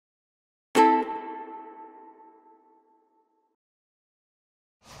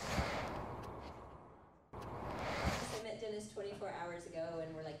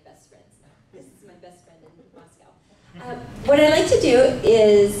What I'd like to do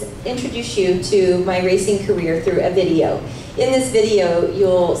is introduce you to my racing career through a video. In this video,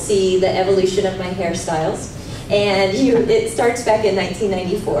 you'll see the evolution of my hairstyles. And it starts back in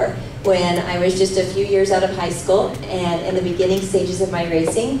 1994 when I was just a few years out of high school and in the beginning stages of my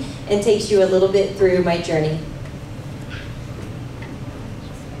racing, and takes you a little bit through my journey.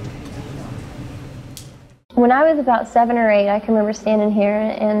 When I was about 7 or 8, I can remember standing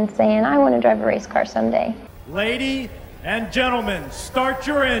here and saying, I want to drive a race car someday. Ladies and gentlemen, start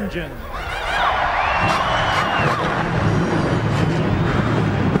your engine.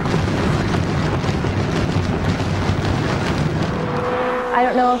 I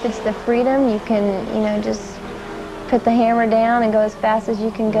don't know if it's the freedom. You can, just put the hammer down and go as fast as you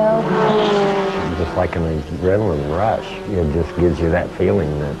can go. Just like an adrenaline rush. It just gives you that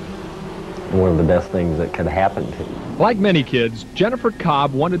feeling that one of the best things that could happen to you. Like many kids, Jennifer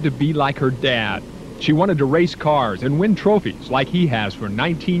Cobb wanted to be like her dad. She wanted to race cars and win trophies like he has for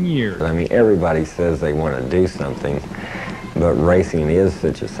 19 years. I mean, everybody says they want to do something, but racing is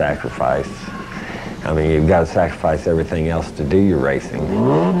such a sacrifice. I mean, you've got to sacrifice everything else to do your racing.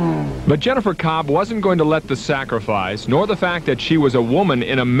 But Jennifer Cobb wasn't going to let the sacrifice, nor the fact that she was a woman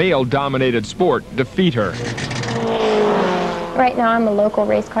in a male-dominated sport, defeat her. Right now I'm a local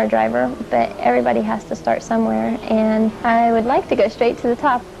race car driver, but everybody has to start somewhere, and I would like to go straight to the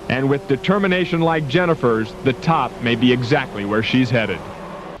top. And with determination like Jennifer's, the top may be exactly where she's headed.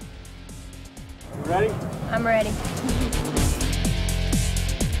 You ready? I'm ready.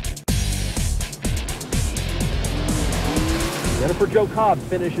 Jennifer Jo Cobb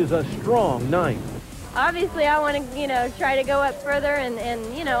finishes a strong 9th. Obviously I want to, try to go up further and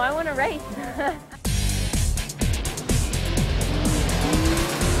I want to race.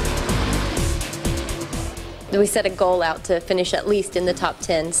 We set a goal out to finish at least in the top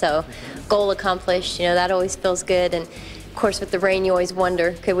 10, so goal accomplished, that always feels good. And of course with the rain you always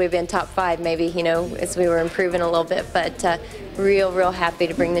wonder, could we have been top 5 maybe, as we were improving a little bit. But real happy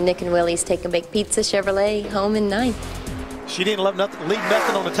to bring the Nick and Willie's Take and Bake Pizza Chevrolet home in 9th. She didn't leave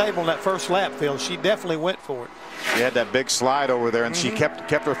nothing on the table in that first lap, Phil. She definitely went for it. She had that big slide over there, and she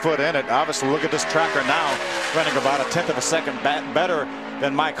kept her foot in it. Obviously, look at this tracker now, running about 1/10 of a second better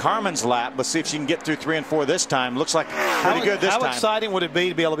than Mike Harmon's lap. Let's see if she can get through 3 and 4 this time. Looks like pretty good this time. How exciting would it be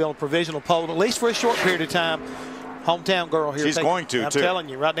to be able to be on a provisional pole, at least for a short period of time? Hometown girl here. She's going to, I'm too. telling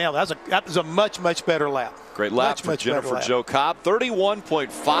you right now, that was a much better lap. Great lap for Jennifer Jo Cobb,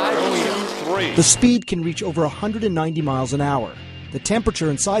 31.523. The speed can reach over 190 miles an hour. The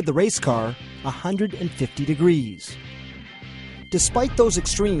temperature inside the race car, 150 degrees. Despite those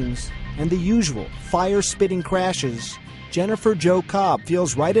extremes and the usual fire-spitting crashes, Jennifer Jo Cobb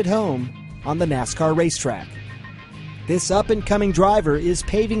feels right at home on the NASCAR racetrack. This up-and-coming driver is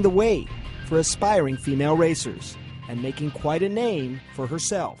paving the way for aspiring female racers and making quite a name for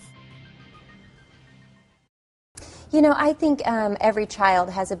herself. I think every child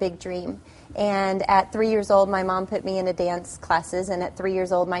has a big dream. And at 3 years old, my mom put me into dance classes, and at 3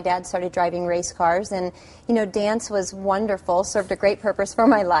 years old, my dad started driving race cars. And, dance was wonderful, served a great purpose for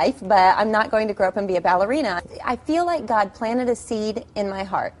my life, but I'm not going to grow up and be a ballerina. I feel like God planted a seed in my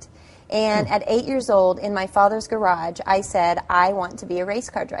heart. And at 8 years old, in my father's garage, I said, I want to be a race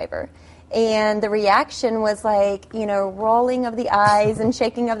car driver. And the reaction was like, rolling of the eyes and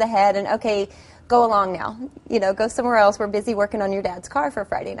shaking of the head, and okay, go along now. Go somewhere else. We're busy working on your dad's car for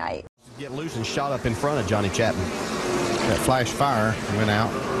Friday night. Get loose and shot up in front of Johnny Chapman. That flash fire went out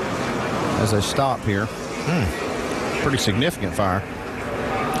as they stopped here. Pretty significant fire.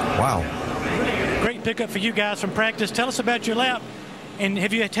 Wow. Great pickup for you guys from practice. Tell us about your lap. And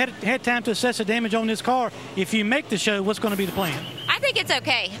have you had time to assess the damage on this car? If you make the show, what's going to be the plan? I think it's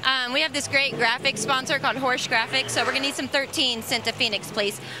okay. We have this great graphics sponsor called Horse Graphics, so we're going to need some 13 sent to Phoenix,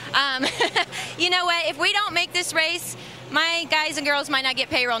 please. You know what? If we don't make this race, my guys and girls might not get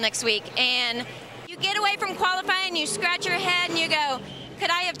payroll next week. And you get away from qualifying, you scratch your head, and you go,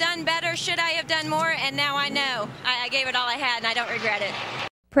 could I have done better? Should I have done more? And now I know. I gave it all I had, and I don't regret it.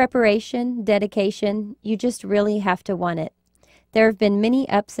 Preparation, dedication, you just really have to want it. There have been many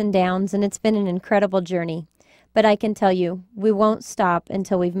ups and downs, and it's been an incredible journey. But I can tell you, we won't stop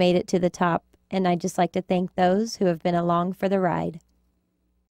until we've made it to the top, and I'd just like to thank those who have been along for the ride.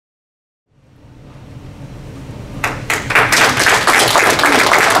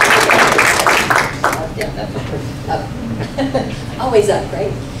 Always up,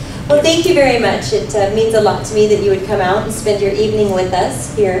 right? Well, thank you very much. It means a lot to me that you would come out and spend your evening with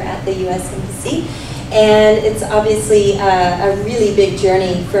us here at the U.S. Embassy. And it's obviously a really big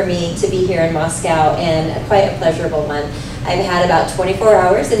journey for me to be here in Moscow, and quite a pleasurable one. I've had about 24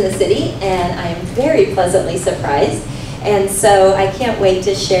 hours in the city, and I'm very pleasantly surprised. And so I can't wait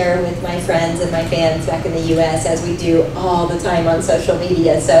to share with my friends and my fans back in the U.S. as we do all the time on social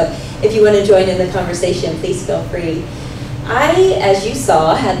media. So if you want to join in the conversation, please feel free. I, as you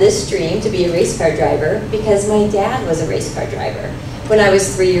saw, had this dream to be a race car driver because my dad was a race car driver. When I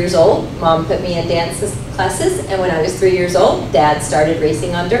was 3 years old, Mom put me in dance classes, and when I was 3 years old, Dad started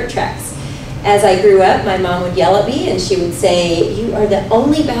racing on dirt tracks. As I grew up, my mom would yell at me and she would say, "You are the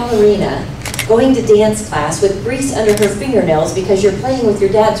only ballerina going to dance class with grease under her fingernails because you're playing with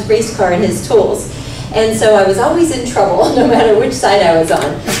your dad's race car and his tools." And so I was always in trouble, no matter which side I was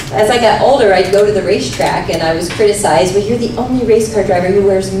on. As I got older, I'd go to the racetrack and I was criticized, "Well, you're the only race car driver who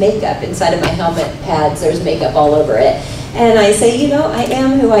wears makeup inside of my helmet pads. There's makeup all over it." And I say, you know, I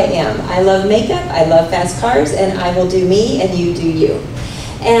am who I am. I love makeup, I love fast cars, and I will do me and you do you.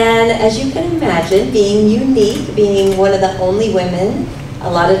 And as you can imagine, being unique, being one of the only women, a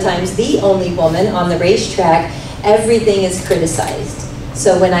lot of times the only woman on the racetrack, everything is criticized.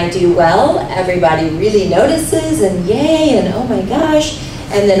 So when I do well, everybody really notices and yay and oh my gosh.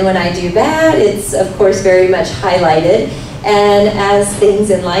 And then when I do bad, it's of course very much highlighted. And as things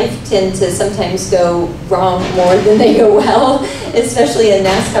in life tend to sometimes go wrong more than they go well, especially in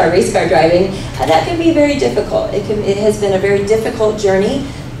NASCAR race car driving, that can be very difficult. It has been a very difficult journey,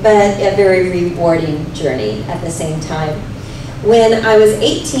 but a very rewarding journey at the same time. When I was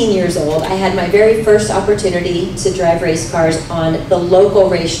 18 years old, I had my very first opportunity to drive race cars on the local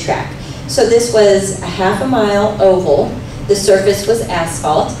racetrack. So this was a half-a-mile oval. The surface was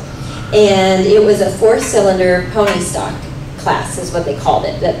asphalt, and it was a 4-cylinder pony stock class is what they called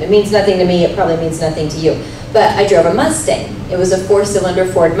it. It means nothing to me, it probably means nothing to you. But I drove a Mustang. It was a 4-cylinder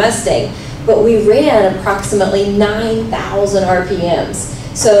Ford Mustang. But we ran approximately 9,000 RPMs.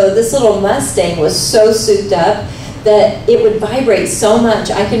 So this little Mustang was so souped up that it would vibrate so much.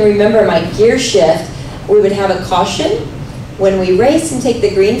 I can remember my gear shift. We would have a caution. When we race and take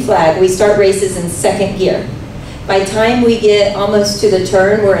the green flag, we start races in 2nd gear. By the time we get almost to the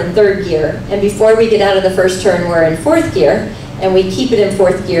turn, we're in 3rd gear. And before we get out of the first turn, we're in 4th gear. And we keep it in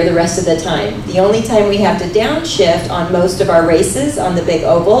 4th gear the rest of the time. The only time we have to downshift on most of our races on the big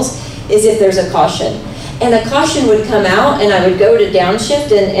ovals is if there's a caution. And a caution would come out and I would go to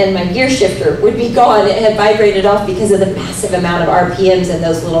downshift and my gear shifter would be gone. It had vibrated off because of the massive amount of RPMs in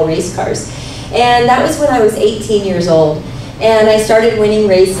those little race cars. And that was when I was 18 years old. And I started winning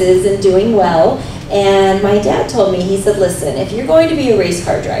races and doing well. And my dad told me, he said, "Listen, if you're going to be a race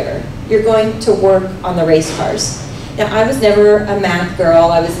car driver, you're going to work on the race cars." Now, I was never a math girl.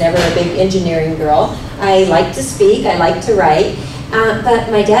 I was never a big engineering girl. I like to speak. I like to write.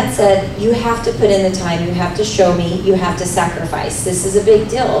 But my dad said, "You have to put in the time. You have to show me. You have to sacrifice. This is a big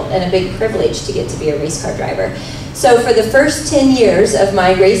deal and a big privilege to get to be a race car driver." So for the first 10 years of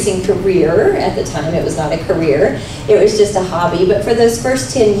my racing career, at the time it was not a career, it was just a hobby, but for those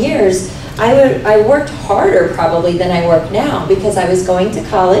first 10 years, I worked harder probably than I work now because I was going to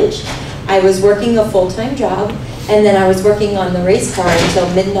college, I was working a full-time job, and then I was working on the race car until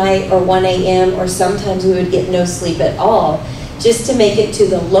midnight or 1 a.m. or sometimes we would get no sleep at all just to make it to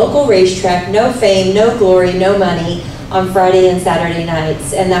the local racetrack, no fame, no glory, no money, on Friday and Saturday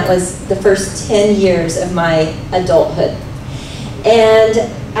nights. And that was the first 10 years of my adulthood. And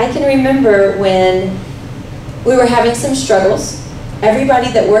I can remember when we were having some struggles.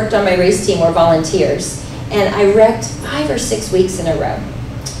 Everybody that worked on my race team were volunteers. And I wrecked 5 or 6 weeks in a row.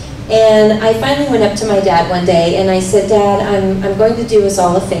 And I finally went up to my dad one day and I said, "Dad, I'm going to do us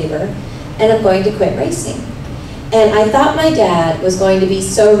all a favor and I'm going to quit racing." And I thought my dad was going to be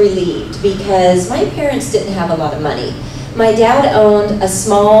so relieved because my parents didn't have a lot of money. My dad owned a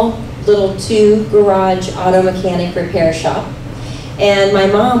small little 2-garage auto mechanic repair shop. And my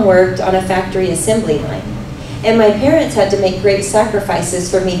mom worked on a factory assembly line. And my parents had to make great sacrifices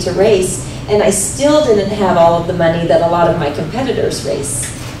for me to race, and I still didn't have all of the money that a lot of my competitors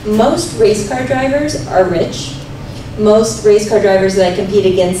race. Most race car drivers are rich. Most race car drivers that I compete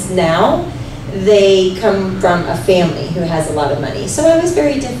against now, they come from a family who has a lot of money. So I was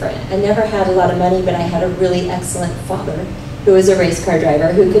very different. I never had a lot of money, but I had a really excellent father who was a race car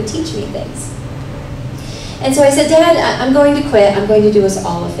driver who could teach me things. And so I said, "Dad, I'm going to quit. I'm going to do us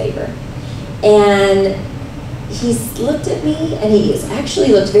all a favor." And he looked at me, and he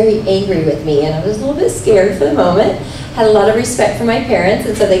actually looked very angry with me, and I was a little bit scared for the moment. Had a lot of respect for my parents,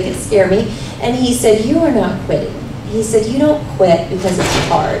 and so they could scare me. And he said, "You are not quitting." He said, "You don't quit because it's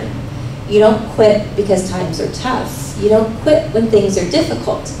hard. You don't quit because times are tough. You don't quit when things are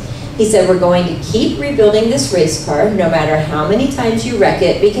difficult." He said, "We're going to keep rebuilding this race car no matter how many times you wreck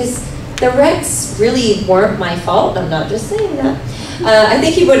it, because the wrecks really weren't my fault. I'm not just saying that. I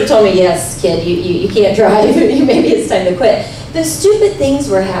think he would have told me, yes, kid, you can't drive. Maybe it's time to quit. The stupid things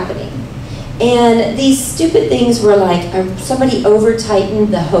were happening. And these stupid things were like somebody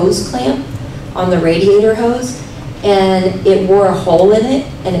over-tightened the hose clamp on the radiator hose, and it wore a hole in it,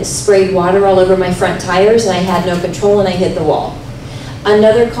 and it sprayed water all over my front tires, and I had no control, and I hit the wall.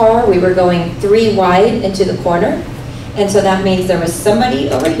 Another car, we were going 3 wide into the corner, and so that means there was somebody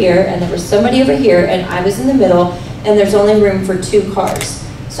over here, and there was somebody over here, and I was in the middle, and there's only room for 2 cars.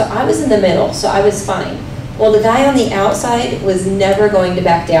 So I was in the middle, so I was fine. Well, the guy on the outside was never going to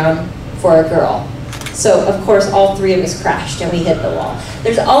back down for a girl. So, of course, all 3 of us crashed and we hit the wall.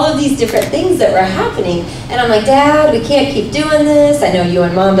 There's all of these different things that were happening, and I'm like, Dad, we can't keep doing this. I know you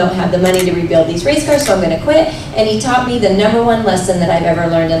and Mom don't have the money to rebuild these race cars, so I'm gonna quit. And he taught me the #1 lesson that I've ever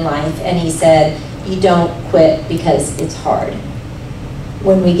learned in life, and he said, you don't quit because it's hard.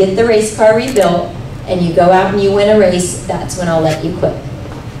 When we get the race car rebuilt and you go out and you win a race, that's when I'll let you quit.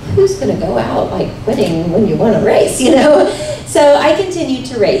 Who's gonna go out like quitting when you win a race, you know? So I continued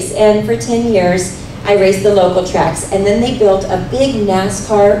to race, and for 10 years, I raced the local tracks, and then they built a big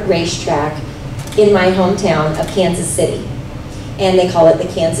NASCAR racetrack in my hometown of Kansas City. And they call it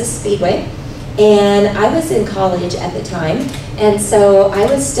the Kansas Speedway. And I was in college at the time, and so I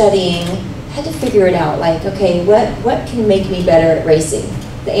was studying, had to figure it out, like, okay, what can make me better at racing?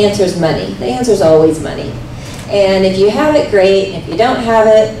 The answer is money. The answer is always money. And if you have it, great. If you don't have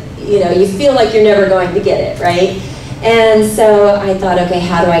it, you know, you feel like you're never going to get it, right? And so I thought, okay,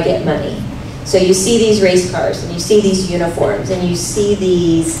 how do I get money? So you see these race cars, and you see these uniforms, and you see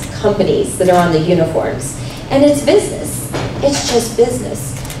these companies that are on the uniforms. And it's business. It's just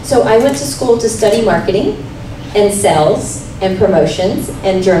business. So I went to school to study marketing and sales and promotions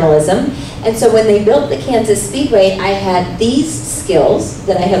and journalism. And so when they built the Kansas Speedway, I had these skills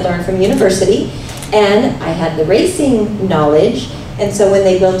that I had learned from university, and I had the racing knowledge. And so when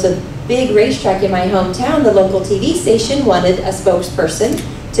they built a big racetrack in my hometown, the local TV station wanted a spokesperson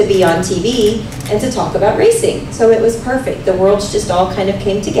to be on TV and to talk about racing. So it was perfect. The worlds just all kind of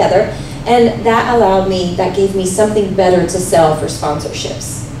came together, and that allowed me, that gave me something better to sell for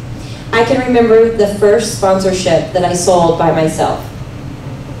sponsorships. I can remember the first sponsorship that I sold by myself.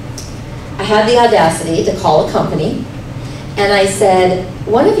 I had the audacity to call a company, and I said,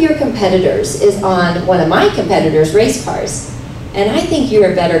 one of your competitors is on one of my competitors' race cars, and I think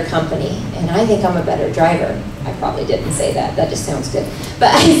you're a better company, and I think I'm a better driver. I probably didn't say that, that just sounds good.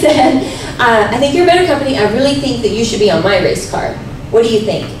 But I said, I think you're a better company, I really think that you should be on my race car. What do you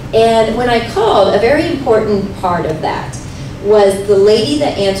think? And when I called, a very important part of that was the lady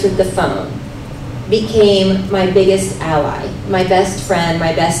that answered the phone became my biggest ally, my best friend,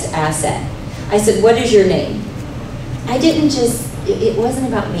 my best asset. I said, what is your name? I didn't just, it wasn't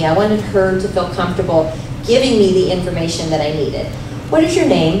about me. I wanted her to feel comfortable giving me the information that I needed. What is your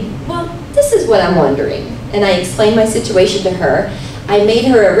name? Well, this is what I'm wondering. And I explained my situation to her. I made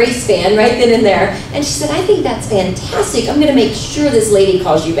her a race fan right then and there. And she said, I think that's fantastic. I'm gonna make sure this lady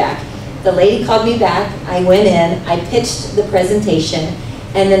calls you back. The lady called me back. I went in, I pitched the presentation,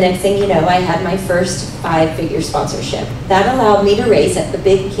 and the next thing you know, I had my first 5-figure sponsorship. That allowed me to race at the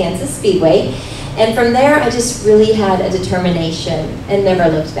big Kansas Speedway. And from there, I just really had a determination and never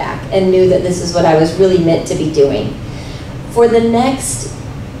looked back and knew that this is what I was really meant to be doing. For the next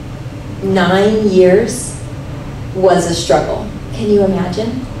 9 years was a struggle. Can you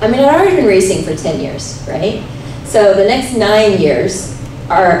imagine? I mean, I'd already been racing for 10 years, right? So the next 9 years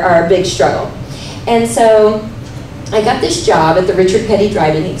are a big struggle. And so I got this job at the Richard Petty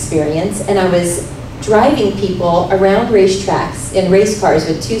Driving Experience, and I was driving people around racetracks in race cars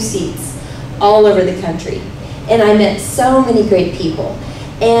with 2 seats all over the country. And I met so many great people.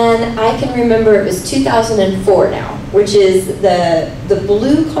 And I can remember it was 2004 now, which is the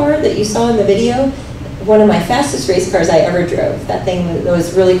blue car that you saw in the video, one of my fastest race cars I ever drove. That thing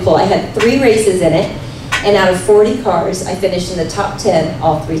was really cool. I had 3 races in it, and out of 40 cars, I finished in the top 10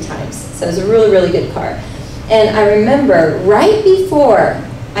 all 3 times. So it was a really, really good car. And I remember right before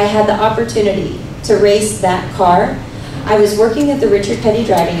I had the opportunity to race that car, I was working at the Richard Petty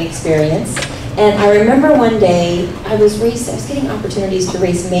Driving Experience, and I remember one day I was getting opportunities to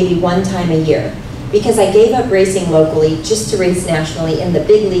race maybe 1 time a year because I gave up racing locally just to race nationally in the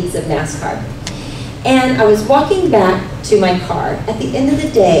big leagues of NASCAR. And I was walking back to my car. At the end of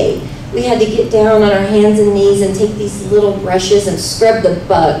the day, we had to get down on our hands and knees and take these little brushes and scrub the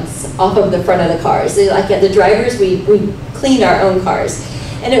bugs off of the front of the cars. Like the drivers, we cleaned our own cars.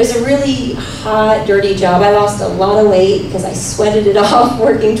 And it was a really hot, dirty job. I lost a lot of weight because I sweated it off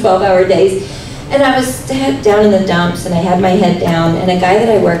working 12-hour days. And I was down in the dumps, and I had my head down, and a guy that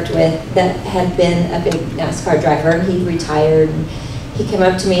I worked with that had been a big NASCAR driver, and he'd retired, and he came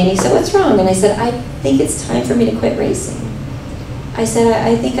up to me and he said, "What's wrong?" And I said, "I think it's time for me to quit racing." I said,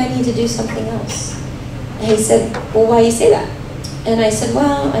 I think I need to do something else. And he said, "Well, why do you say that?" And I said,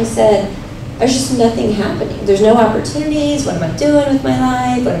 "Well," I said, "there's just nothing happening. There's no opportunities. What am I doing with my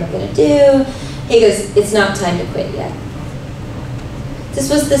life? What am I going to do?" He goes, "It's not time to quit yet." This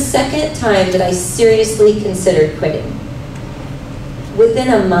was the second time that I seriously considered quitting. Within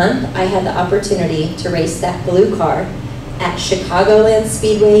a month, I had the opportunity to race that blue car at Chicagoland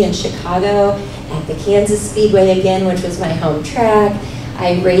Speedway in Chicago, at the Kansas Speedway again, which was my home track.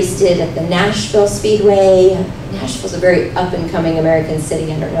 I raced it at the Nashville Speedway. Nashville's a very up-and-coming American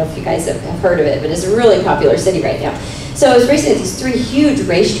city. I don't know if you guys have heard of it, but it's a really popular city right now. So I was racing at these 3 huge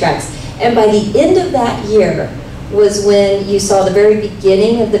racetracks, and by the end of that year was when you saw the very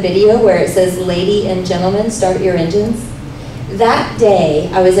beginning of the video where it says, "Lady and gentlemen, start your engines." That day,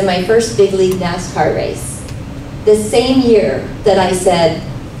 I was in my first big league NASCAR race. The same year that I said,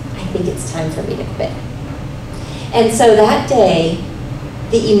 "I think it's time for me to quit." And so that day,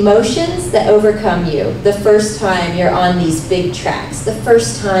 the emotions that overcome you the first time you're on these big tracks, the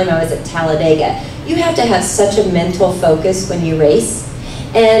first time I was at Talladega, you have to have such a mental focus when you race.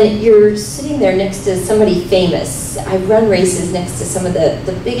 And you're sitting there next to somebody famous. I run races next to some of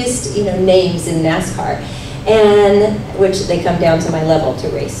the biggest names in NASCAR. And which they come down to my level to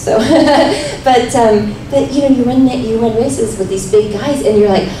race. So, but you run races with these big guys, and you're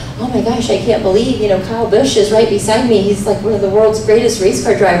like, "Oh my gosh, I can't believe Kyle Busch is right beside me. He's like one of the world's greatest race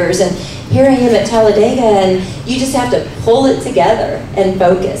car drivers, and here I am at Talladega." And you just have to pull it together and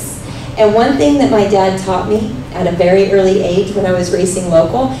focus. And one thing that my dad taught me at a very early age when I was racing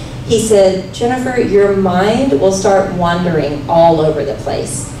local, he said, "Jennifer, your mind will start wandering all over the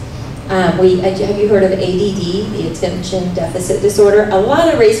place." Have you heard of ADD, the attention deficit disorder? A lot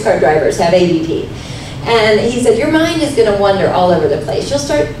of race car drivers have ADD. And he said, your mind is going to wander all over the place. You'll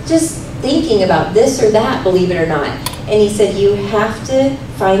start just thinking about this or that, believe it or not. And he said, you have to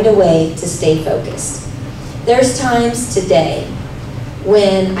find a way to stay focused. There's times today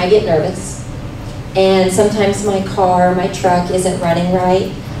when I get nervous, and sometimes my car, my truck isn't running right,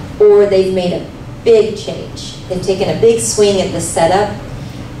 or they've made a big change. They've taken a big swing at the setup.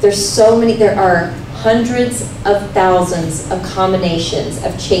 There are hundreds of thousands of combinations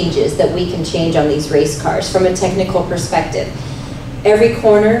of changes that we can change on these race cars from a technical perspective. Every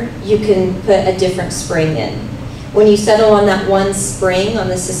corner, you can put a different spring in. When you settle on that one spring on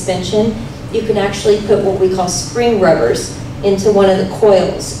the suspension, you can actually put what we call spring rubbers into one of the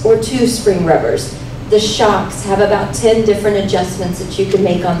coils, or 2 spring rubbers. The shocks have about 10 different adjustments that you can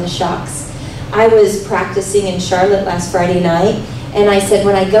make on the shocks. I was practicing in Charlotte last Friday night, and I said,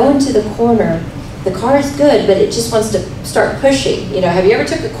 when I go into the corner, the car is good, but it just wants to start pushing. Have you ever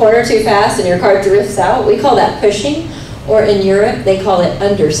took a corner too fast and your car drifts out? We call that pushing, or in Europe, they call it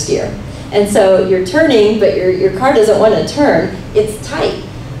understeer. And so you're turning, but your car doesn't want to turn. It's tight.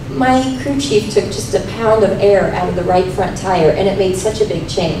 My crew chief took just a pound of air out of the right front tire, and it made such a big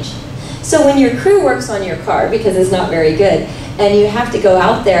change. So when your crew works on your car, because it's not very good, and you have to go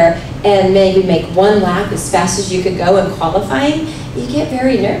out there and maybe make 1 lap as fast as you could go in qualifying, you get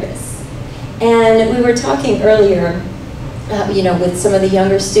very nervous. And we were talking earlier, with some of the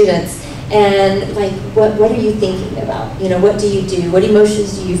younger students, and like, what are you thinking about? What do you do? What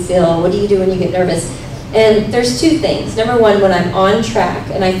emotions do you feel? What do you do when you get nervous? And there's 2 things. Number one, when I'm on track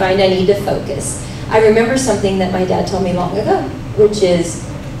and I find I need to focus, I remember something that my dad told me long ago, which is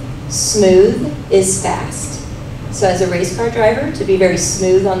smooth is fast. So as a race car driver, to be very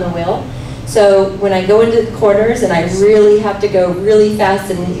smooth on the wheel. So when I go into the corners and I really have to go really fast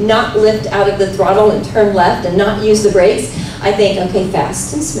and not lift out of the throttle and turn left and not use the brakes, I think, okay,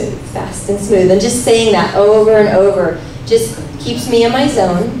 fast and smooth, fast and smooth. And just saying that over and over just keeps me in my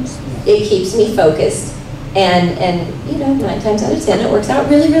zone. It keeps me focused. And 9 times out of 10, it works out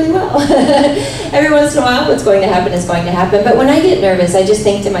really, really well. Every once in a while, what's going to happen is going to happen. But when I get nervous, I just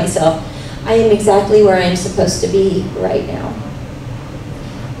think to myself, I am exactly where I am supposed to be right now.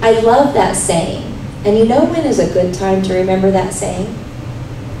 I love that saying. And you know when is a good time to remember that saying?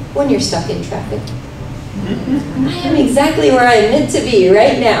 When you're stuck in traffic. I am exactly where I'm meant to be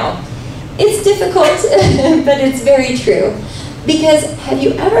right now. It's difficult, but it's very true. Because have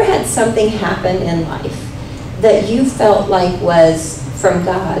you ever had something happen in life that you felt like was from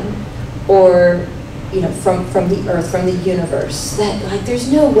God, or from the earth, from the universe, that like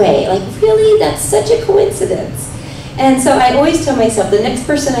there's no way, like really, that's such a coincidence? And so I always tell myself, the next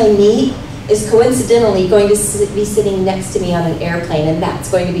person I meet is coincidentally going to be sitting next to me on an airplane, and that's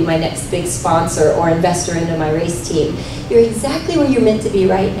going to be my next big sponsor or investor into my race team. You're exactly where you're meant to be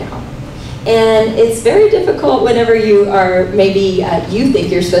right now. And it's very difficult whenever you are maybe, you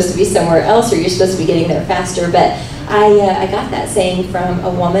think you're supposed to be somewhere else or you're supposed to be getting there faster, but I got that saying from a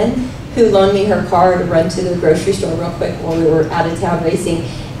woman who loaned me her car to run to the grocery store real quick while we were out of town racing,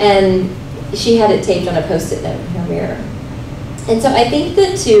 and she had it taped on a Post-it note in her mirror. And so I think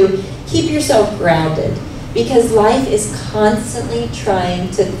that to keep yourself grounded, because life is constantly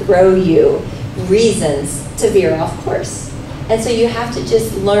trying to throw you reasons to veer off course. And so you have to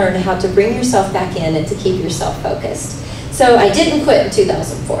just learn how to bring yourself back in and to keep yourself focused. So I didn't quit in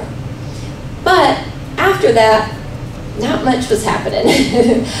 2004. But after that, not much was happening.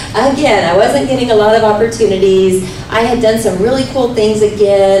 Again, I wasn't getting a lot of opportunities. I had done some really cool things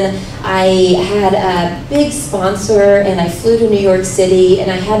again. I had a big sponsor and I flew to New York City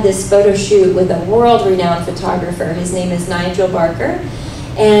and I had this photo shoot with a world-renowned photographer. His name is Nigel Barker.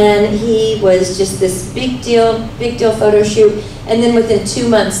 And he was just this big deal photo shoot. And then within 2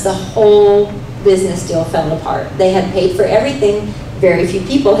 months, the whole business deal fell apart. They had paid for everything. Very few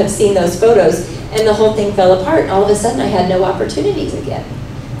people have seen those photos. And the whole thing fell apart. And all of a sudden, I had no opportunities again.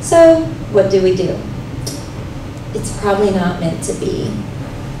 So what do? It's probably not meant to be.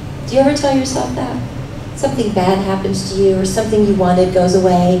 Do you ever tell yourself that? Something bad happens to you or something you wanted goes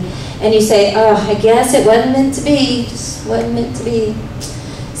away. And you say, oh, I guess it wasn't meant to be. Just wasn't meant to be.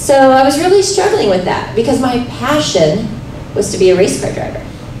 So I was really struggling with that because my passion was to be a race car driver.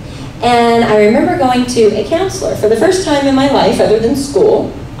 And I remember going to a counselor. For the first time in my life, other than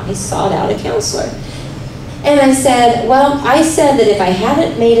school, I sought out a counselor. And I said, well, I said that if I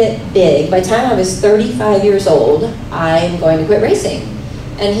hadn't made it big, by the time I was 35 years old, I'm going to quit racing.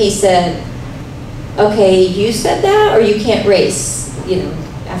 And he said, okay, you said that or you can't race,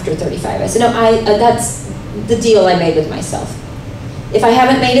 after 35. I said, no, that's the deal I made with myself. If I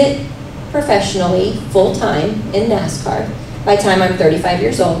haven't made it professionally, full-time in NASCAR, by the time I'm 35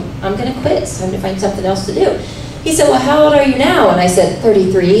 years old, I'm going to quit. It's time to find something else to do. He said, well, how old are you now? And I said,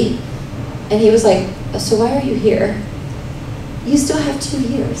 33. And he was like, so why are you here? You still have 2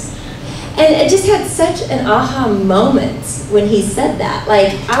 years. And it just had such an aha moment when he said that.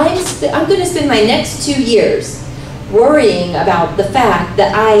 Like, I'm going to spend my next 2 years worrying about the fact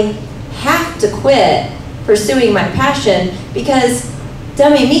that I have to quit pursuing my passion because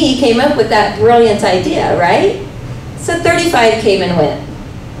dummy me came up with that brilliant idea, right? So 35 came and went.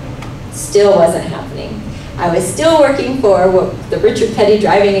 Still wasn't happening. I was still working for the Richard Petty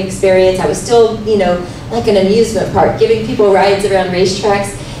driving experience. I was still, like an amusement park, giving people rides around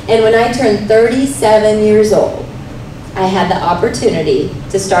racetracks. And when I turned 37 years old, I had the opportunity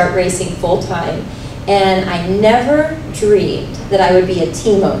to start racing full-time. And I never dreamed that I would be a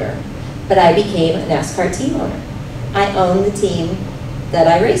team owner, but I became a NASCAR team owner. I own the team that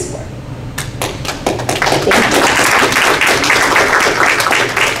I race for. Thank you.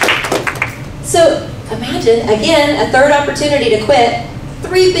 So imagine, again, a third opportunity to quit.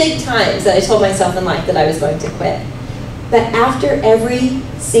 3 big times that I told myself in life that I was going to quit. But after every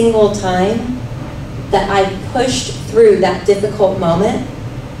single time that I pushed through that difficult moment,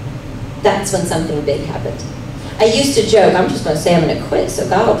 that's when something big happened. I used to joke, I'm just going to say I'm going to quit, so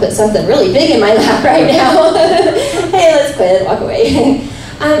God will put something really big in my lap right now. Hey, let's quit, walk away.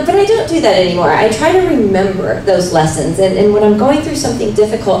 But I don't do that anymore. I try to remember those lessons. And when I'm going through something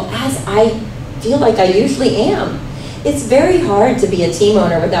difficult, as I feel like I usually am, it's very hard to be a team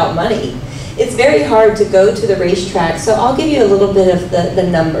owner without money. It's very hard to go to the racetrack. So I'll give you a little bit of the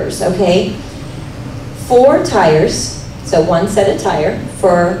numbers, okay? 4 tires. So 1 set of tire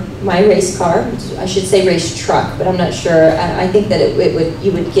for my race car, I should say race truck, but I'm not sure. I think that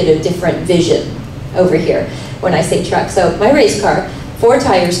you would get a different vision over here when I say truck. So my race car, 4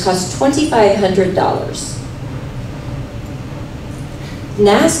 tires cost $2,500.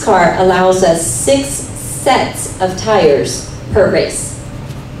 NASCAR allows us 6 sets of tires per race.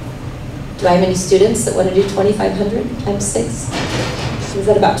 Do I have any students that want to do 2,500 times 6? Is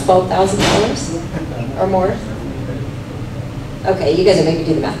that about $12,000 or more? Okay, you guys are making me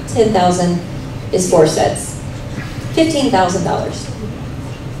do the math. 10,000 is 4 sets. $15,000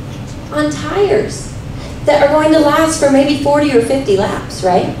 on tires that are going to last for maybe 40 or 50 laps,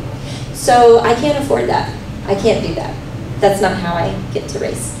 right? So I can't afford that. I can't do that. That's not how I get to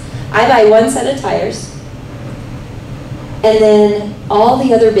race. I buy 1 set of tires, and then all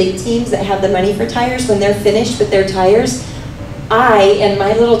the other big teams that have the money for tires, when they're finished with their tires, I and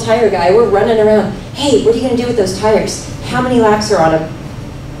my little tire guy, we're running around. Hey, what are you going to do with those tires? How many laps are on them?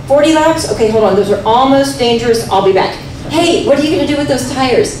 40 laps? Okay, hold on. Those are almost dangerous. I'll be back. Hey, what are you going to do with those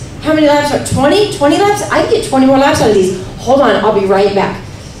tires? How many laps are 20? 20 laps? I can get 20 more laps out of these. Hold on, I'll be right back.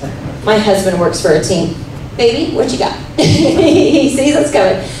 My husband works for a team. Baby, what you got? He sees us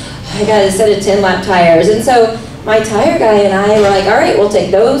coming. I got a set of 10-lap tires. And so my tire guy and I were like, all right, we'll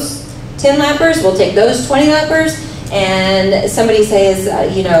take those 10-lappers, we'll take those 20-lappers. And somebody says,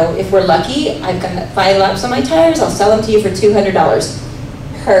 you know, if we're lucky, I've got 5 laps on my tires, I'll sell them to you for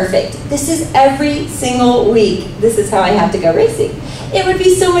 $200. Perfect. This is every single week. This is how I have to go racing. It would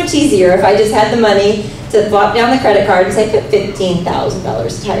be so much easier if I just had the money to flop down the credit card and say, put $15,000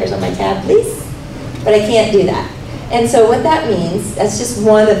 of tires on my tab, please. But I can't do that. And so what that means, that's just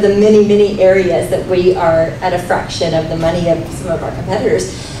one of the many, many areas that we are at a fraction of the money of some of our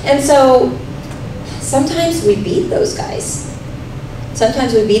competitors. And so sometimes we beat those guys.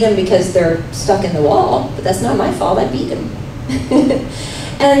 Sometimes we beat them because they're stuck in the wall, but that's not my fault, I beat them.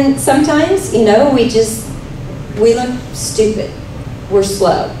 And sometimes, you know, we look stupid. We're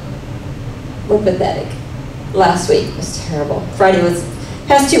slow. We're pathetic. Last week was terrible.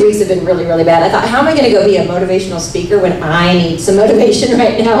 Past 2 weeks have been really, really bad. I thought, how am I going to go be a motivational speaker when I need some motivation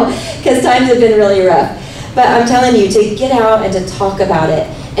right now? Because times have been really rough. But I'm telling you, to get out and to talk about it,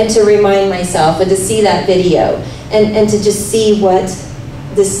 and to remind myself, and to see that video, and to just see what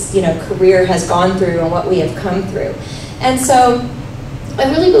this, you know, career has gone through and what we have come through. And so I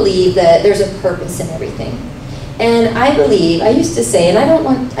really believe that there's a purpose in everything. And I believe, I used to say, and I don't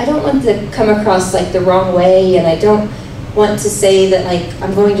want to come across like the wrong way, and I don't want to say that like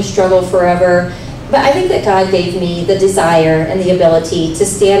I'm going to struggle forever, but I think that God gave me the desire and the ability to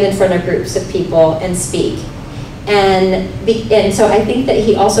stand in front of groups of people and speak. And so I think that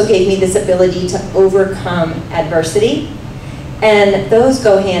He also gave me this ability to overcome adversity, and those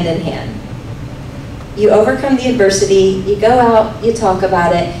go hand in hand. You overcome the adversity, you go out, you talk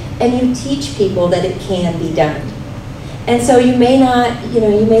about it, and you teach people that it can be done. And so you may not, you know,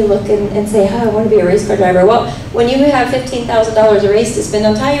 you may look and say, oh, I want to be a race car driver. Well, when you have $15,000 a race to spend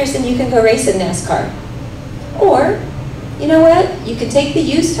on tires, then you can go race in NASCAR. Or, you know what, you can take the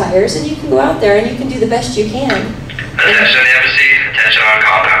used tires and you can go out there and you can do the best you can. Attention embassy, attention on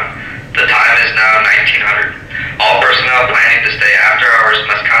compound. The time is now 1900. All personnel planning to stay after hours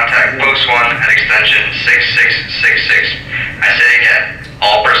must contact post 1 at extension 6666. I say again,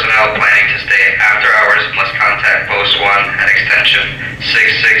 all personnel planning to stay after hours must contact post 1 at extension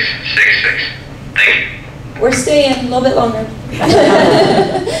 6666. Thank you. We're staying a little bit longer.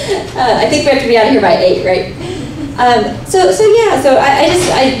 I think we have to be out of here by 8, right? So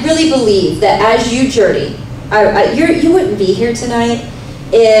I really believe that as you journey, you wouldn't be here tonight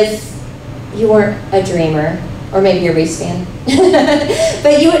if you weren't a dreamer, or maybe a race fan.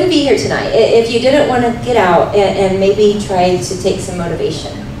 But you wouldn't be here tonight if you didn't want to get out and maybe try to take some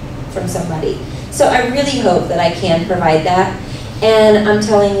motivation from somebody. So I really hope that I can provide that. And I'm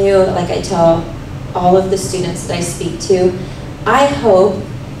telling you, like I tell all of the students that I speak to, I hope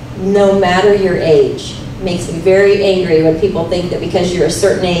no matter your age, makes me very angry when people think that because you're a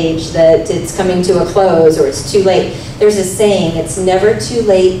certain age that it's coming to a close or it's too late. There's a saying, it's never too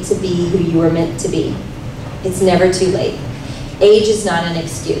late to be who you were meant to be. It's never too late. Age is not an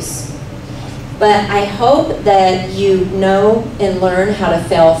excuse. But I hope that you know and learn how to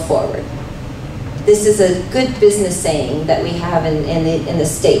fail forward. This is a good business saying that we have in the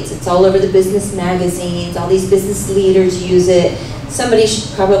States. It's all over the business magazines. All these business leaders use it. Somebody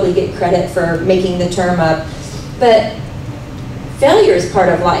should probably get credit for making the term up. But failure is part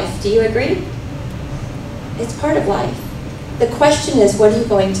of life. Do you agree? It's part of life. The question is, what are you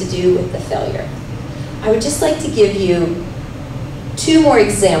going to do with the failure? I would just like to give you 2 more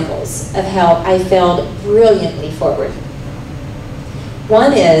examples of how I failed brilliantly forward.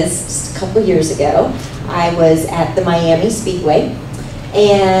 One is, just a couple years ago, I was at the Miami Speedway,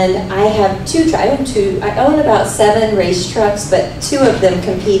 and I have I own about 7 race trucks, but 2 of them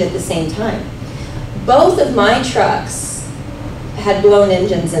compete at the same time. Both of my trucks had blown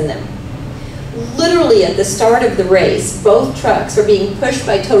engines in them. Literally at the start of the race, both trucks were being pushed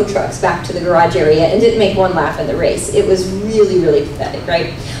by tow trucks back to the garage area and didn't make one lap in the race. It was really, really pathetic,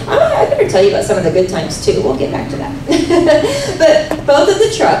 right? I better tell you about some of the good times too. We'll get back to that. But both of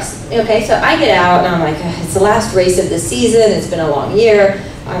the trucks, okay, so I get out and I'm like, it's the last race of the season. It's been a long year.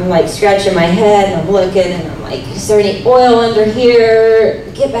 I'm like scratching my head and I'm looking and I'm like, is there any oil under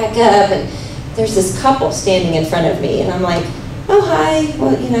here? Get back up. And there's this couple standing in front of me and I'm like, oh, hi,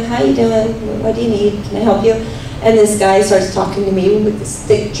 well, you know, how you doing? What do you need? Can I help you? And this guy starts talking to me with this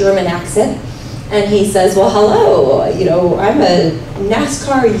thick German accent. And he says, well, hello, you know, I'm a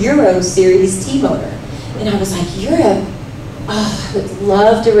NASCAR Euro Series team owner. And I was like, Europe? Oh, I would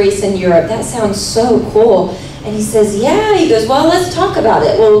love to race in Europe. That sounds so cool. And he says, yeah. He goes, well, let's talk about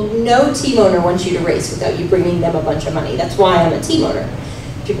it. Well, no team owner wants you to race without you bringing them a bunch of money. That's why I'm a team owner.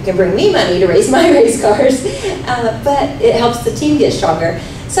 People can bring me money to race my race cars, but it helps the team get stronger.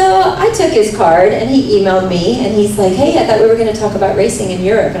 So I took his card and he emailed me and he's like, hey, I thought we were going to talk about racing in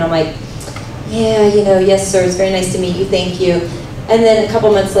Europe. And I'm like, yeah, you know, yes, sir, it's very nice to meet you, thank you. And then a couple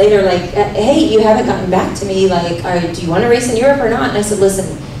months later, like, hey, you haven't gotten back to me, like, do you want to race in Europe or not? And I said,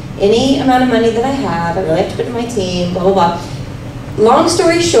 listen, any amount of money that I have, I really have to put in my team, blah, blah, blah. Long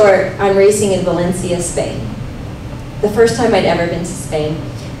story short, I'm racing in Valencia, Spain. The first time I'd ever been to Spain.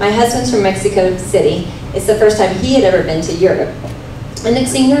 My husband's from Mexico City. It's the first time he had ever been to Europe. And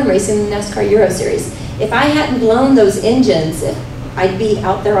next thing you know, I'm racing in the NASCAR Euro Series. If I hadn't blown those engines, I'd be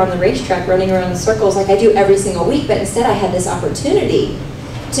out there on the racetrack running around in circles like I do every single week, but instead I had this opportunity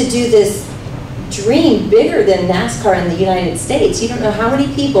to do this dream bigger than NASCAR in the United States. You don't know how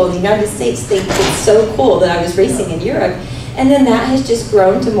many people in the United States think it's so cool that I was racing in Europe. And then that has just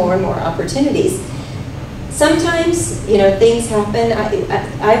grown to more and more opportunities. Sometimes, you know, things happen.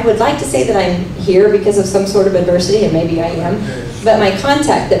 I would like to say that I'm here because of some sort of adversity, and maybe I am. But my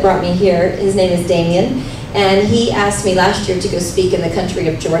contact that brought me here, his name is Damien, and he asked me last year to go speak in the country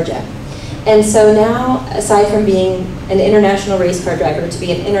of Georgia. And so now, aside from being an international race car driver, to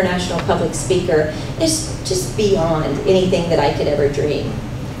be an international public speaker is just beyond anything that I could ever dream.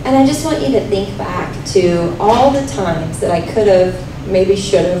 And I just want you to think back to all the times that I could have, maybe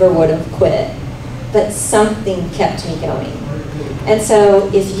should have, or would have quit. But something kept me going. And so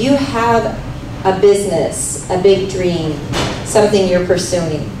if you have a business, a big dream, something you're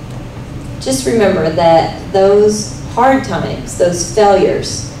pursuing, just remember that those hard times, those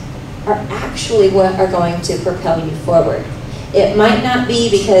failures, are actually what are going to propel you forward. It might not be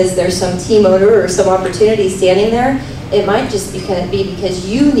because there's some team owner or some opportunity standing there. It might just be because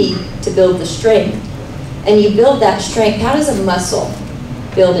you need to build the strength. And you build that strength. How does a muscle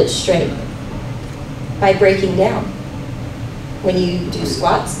build its strength? By breaking down. When you do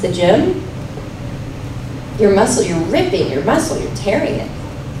squats, the gym, your muscle, you're ripping your muscle, you're tearing it.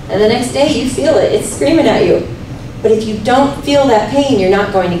 And the next day you feel it, it's screaming at you. But if you don't feel that pain, you're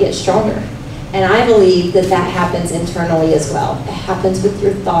not going to get stronger. And I believe that that happens internally as well. It happens with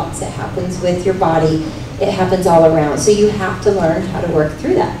your thoughts, it happens with your body, it happens all around. So you have to learn how to work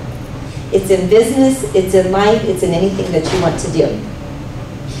through that. It's in business, it's in life, it's in anything that you want to do.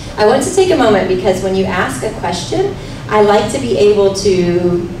 I want to take a moment because when you ask a question, I like to be able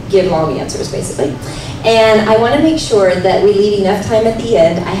to give long answers, basically. And I want to make sure that we leave enough time at the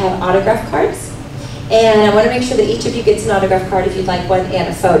end. I have autograph cards. And I want to make sure that each of you gets an autograph card if you'd like one, and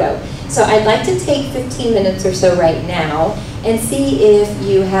a photo. So I'd like to take 15 minutes or so right now and see if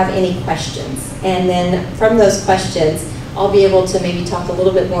you have any questions. And then from those questions, I'll be able to maybe talk a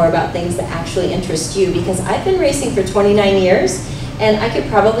little bit more about things that actually interest you, because I've been racing for 29 years, and I could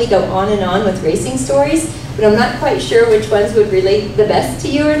probably go on and on with racing stories, but I'm not quite sure which ones would relate the best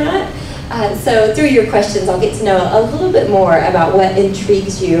to you or not. So through your questions, I'll get to know a little bit more about what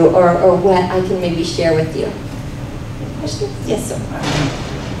intrigues you or what I can maybe share with you. Questions? Yes, sir.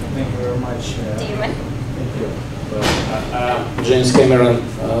 Thank you very much. Do you mind? Thank you. Well, James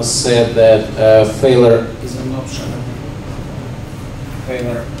Cameron said that failure is an option.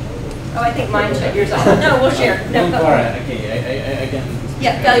 Failure. Oh, I think mine shut yours off. No, we'll share. No, don't worry. Okay, I can.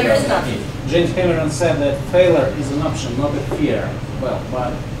 Yeah, failure is an option. James Cameron said that failure is an option, not a fear. Well,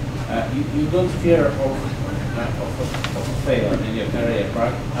 but you don't fear of a failure in your career,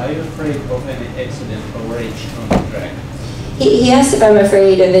 right? Are you afraid of any accident or rage on the track? He asked if I'm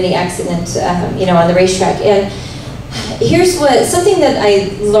afraid of any accident, you know, on the racetrack. And here's something that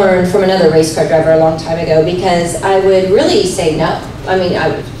I learned from another race car driver a long time ago, because I would really say no. I mean,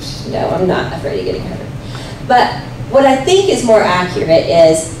 no, I'm not afraid of getting hurt. But what I think is more accurate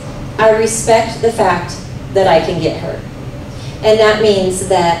is I respect the fact that I can get hurt. And that means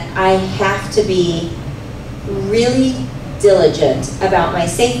that I have to be really diligent about my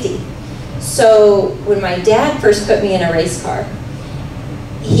safety. So when my dad first put me in a race car,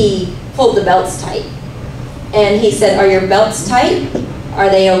 he pulled the belts tight. And he said, "Are your belts tight? Are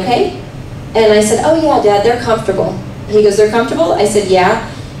they okay?" And I said, "Oh yeah, Dad, they're comfortable." He goes, "They're comfortable?" I said, "Yeah."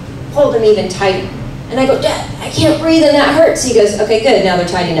 Pulled them even tighter. And I go, "Dad, I can't breathe and that hurts." He goes, "Okay, good, now they're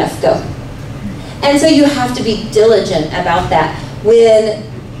tight enough, go." And so you have to be diligent about that. When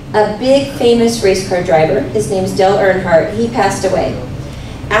a big famous race car driver, his name's Dale Earnhardt, he passed away.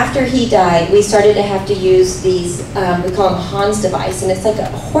 After he died, we started to have to use these, we call them Hans device, and it's like a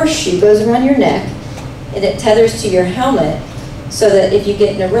horseshoe goes around your neck, and it tethers to your helmet, so that if you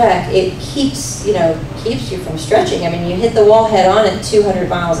get in a wreck, it keeps you from stretching. I mean, you hit the wall head on at 200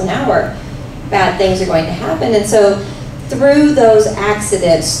 miles an hour, bad things are going to happen. And so through those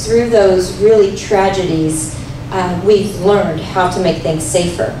accidents, through those really tragedies, we've learned how to make things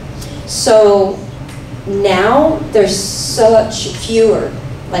safer. So now there's such fewer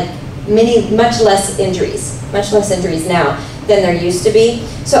like much less injuries now than there used to be.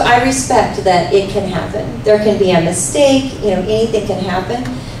 So I respect that it can happen. There can be a mistake, you know, anything can happen,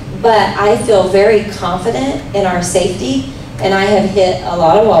 but I feel very confident in our safety, and I have hit a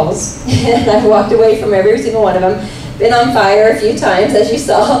lot of walls, and I've walked away from every single one of them, been on fire a few times, as you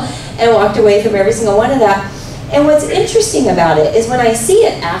saw, and walked away from every single one of that. And what's interesting about it is when I see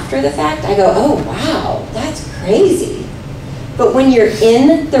it after the fact, I go, oh wow, that's crazy. But when you're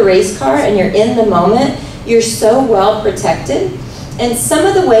in the race car and you're in the moment, you're so well protected. And some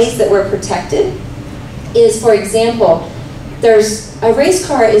of the ways that we're protected is, for example, a race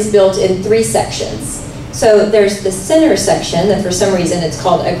car is built in 3 sections. So there's the center section, that for some reason it's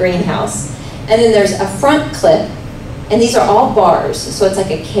called a greenhouse. And then there's a front clip, and these are all bars, so it's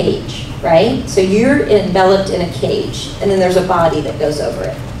like a cage, right? So you're enveloped in a cage, and then there's a body that goes over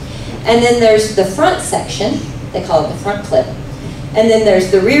it. And then there's the front section, they call it the front clip. And then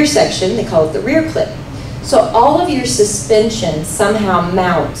there's the rear section, they call it the rear clip. So all of your suspension somehow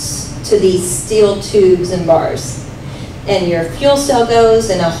mounts to these steel tubes and bars. And your fuel cell goes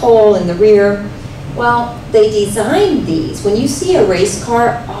in a hole in the rear. Well, they designed these. When you see a race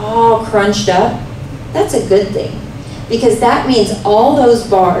car all crunched up, that's a good thing. Because that means all those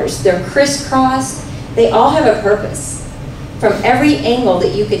bars, they're crisscrossed, they all have a purpose. From every angle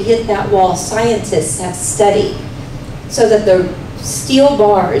that you could hit that wall, scientists have studied so that the steel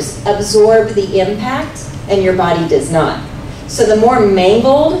bars absorb the impact and your body does not. So the more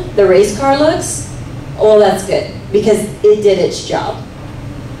mangled the race car looks, well, that's good, because it did its job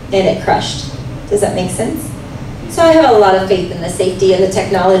and it crushed. Does that make sense? So I have a lot of faith in the safety and the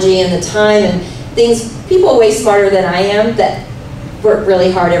technology and the time and things. People way smarter than I am that work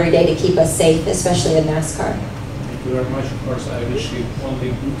really hard every day to keep us safe, especially in NASCAR. Thank you very much. Of course, I wish you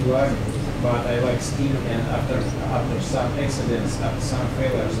only good luck, but I like skiing, and after some accidents, after some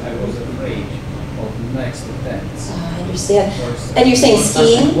failures, I was afraid of next attempts. I understand. And you're saying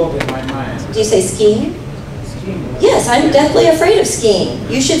skiing? Do you say skiing? Yes, I'm deathly afraid of skiing.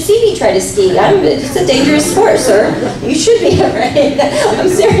 You should see me try to ski. It's a dangerous sport, sir. You should be afraid. I'm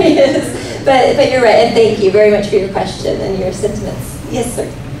serious. But you're right, and thank you very much for your question and your sentiments. Yes, sir.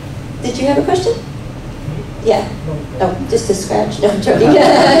 Did you have a question? Yeah. Oh, just a scratch. No, I'm joking.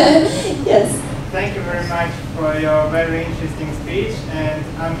 Yes. Thank you very much for your very interesting speech, and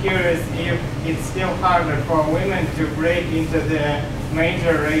I'm curious if it's still harder for women to break into the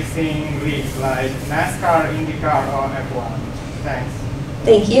major racing leagues like NASCAR, IndyCar, or F1. Thanks.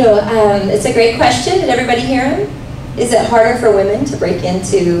 Thank you. It's a great question. Did everybody hear him? Is it harder for women to break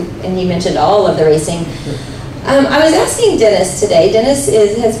into, and you mentioned all of the racing. I was asking Dennis today. Dennis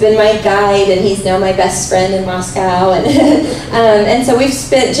has been my guide, and he's now my best friend in Moscow. And, and so we've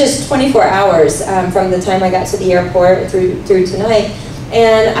spent just 24 hours from the time I got to the airport through tonight.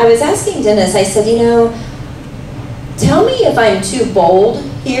 And I was asking Dennis, I said, you know, tell me if I'm too bold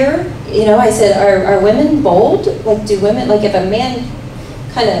here. You know, I said, are women bold? Like, do women, like if a man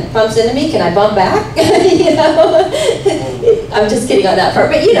kind of bumps into me, can I bump back? You know, I'm just kidding on that part,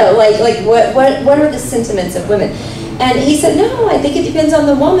 but you know, like what are the sentiments of women? And he said, no, I think it depends on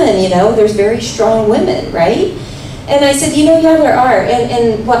the woman. You know, there's very strong women, right? And I said, you know, yeah, there are.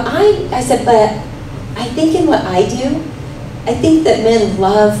 And what I said, but I think in what I do, I think that men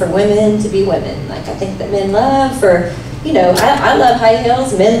love for women to be women. Like I think that men love for, you know, I love high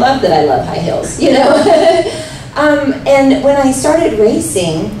heels. Men love that I love high heels. You know. And when I started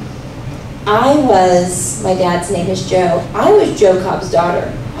racing, my dad's name is Joe. I was Jo Cobb's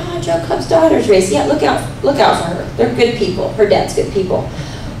daughter. Oh, Jo Cobb's daughter's racing. Yeah, look out for her. They're good people. Her dad's good people.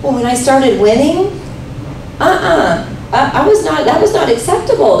 Well, when I started winning, that was not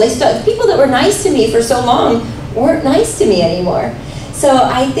acceptable. People that were nice to me for so long weren't nice to me anymore. So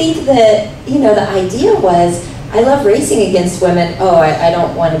I think that, you know, the idea was, I love racing against women. Oh, I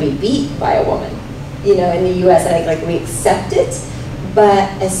don't want to be beat by a woman. You know, in the U.S., I think like we accept it, but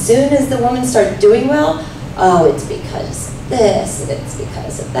as soon as the woman starts doing well, oh, it's because of this, and it's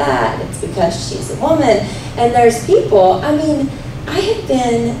because of that, and it's because she's a woman. And there's people, I mean, I have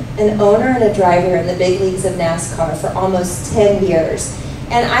been an owner and a driver in the big leagues of NASCAR for almost 10 years,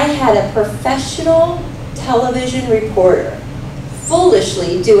 and I had a professional television reporter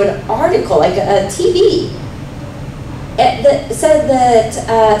foolishly do an article, like a TV, that said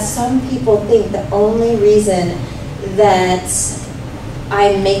that some people think the only reason that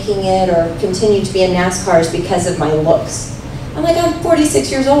I'm making it or continue to be in NASCAR is because of my looks. I'm like, I'm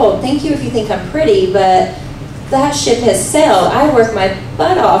 46 years old. Thank you if you think I'm pretty, but that ship has sailed. I work my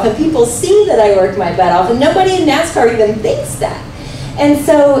butt off, and people see that I work my butt off, and nobody in NASCAR even thinks that. And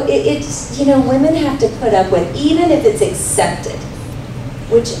so it's, you know, women have to put up with, even if it's accepted,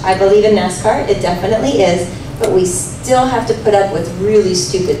 which I believe in NASCAR, it definitely is, but we still have to put up with really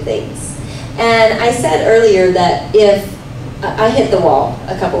stupid things. And I said earlier that if I hit the wall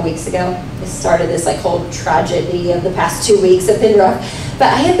a couple weeks ago, it started this like whole tragedy of the past 2 weeks have been rough,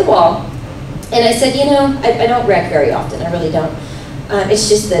 but I hit the wall and I said, you know, I don't wreck very often, I really don't. It's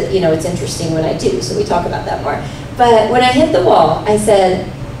just that, you know, it's interesting when I do, so we talk about that more. But when I hit the wall, I said,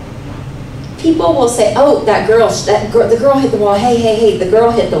 people will say, oh, the girl hit the wall, hey, the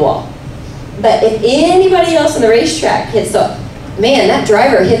girl hit the wall. But if anybody else on the racetrack hits the, man, that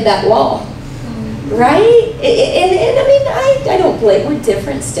driver hit that wall, right? And I mean, I don't blame, we're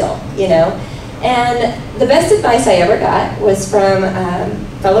different still, you know. And the best advice I ever got was from a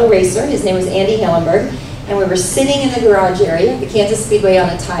fellow racer, his name was Andy Hillenberg, and we were sitting in the garage area at the Kansas Speedway on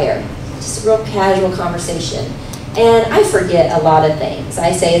a tire, just a real casual conversation. And I forget a lot of things.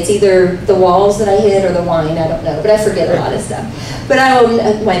 I say it's either the walls that I hit or the wine, I don't know, but I forget a lot of stuff. But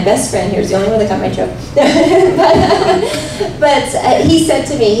my best friend here is the only one that got my joke. but he said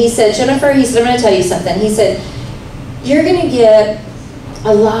to me, he said, Jennifer, he said, I'm going to tell you something. He said, you're going to get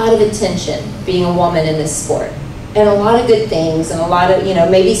a lot of attention being a woman in this sport. And a lot of good things, and a lot of, you know,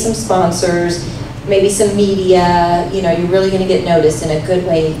 maybe some sponsors, maybe some media, you know, you're really going to get noticed in a good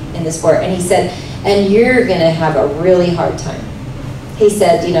way in the sport. And he said, and you're going to have a really hard time. He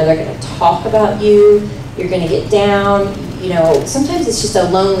said, you know, they're going to talk about you, you're going to get down, you know, sometimes it's just a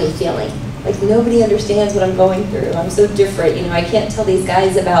lonely feeling. Like nobody understands what I'm going through. I'm so different, you know, I can't tell these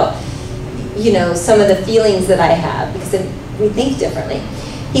guys about, you know, some of the feelings that I have because we think differently.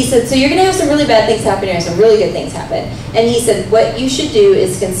 He said, so you're going to have some really bad things happen and some really good things happen. And he said, what you should do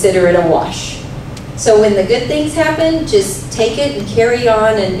is consider it a wash. So when the good things happen, just take it and carry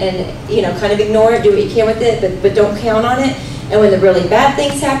on and you know, kind of ignore it, do what you can with it, but don't count on it. And when the really bad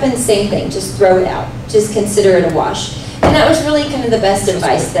things happen, same thing, just throw it out. Just consider it a wash. And that was really kind of the best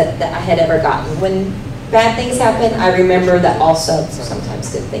advice that I had ever gotten. When bad things happen, I remember that also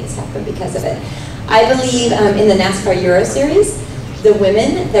sometimes good things happen because of it. I believe in the NASCAR Euro Series, the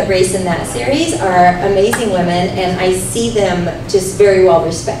women that race in that series are amazing women, and I see them just very well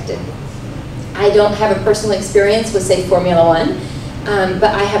respected. I don't have a personal experience with, say, Formula One,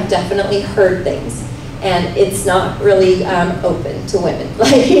 but I have definitely heard things, and it's not really open to women.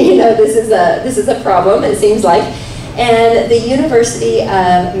 Like, you know, this is a problem, it seems like. And the University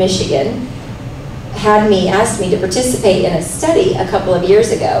of Michigan asked me to participate in a study a couple of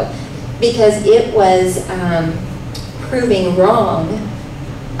years ago because it was proving wrong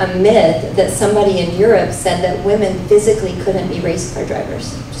a myth that somebody in Europe said that women physically couldn't be race car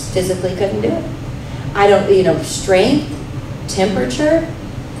drivers. Just physically couldn't do it. I don't, you know, strength, temperature,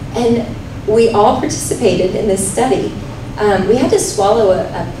 and we all participated in this study. We had to swallow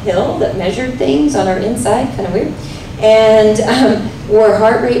a pill that measured things on our inside, kind of weird, and wore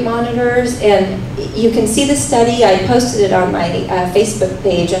heart rate monitors, and you can see the study. I posted it on my Facebook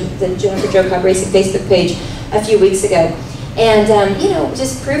page, on the Jennifer Jo Cobb Racing Facebook page a few weeks ago, and you know,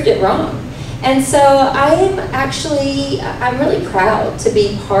 just proved it wrong. And so I'm really proud to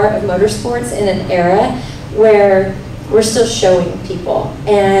be part of motorsports in an era where we're still showing people,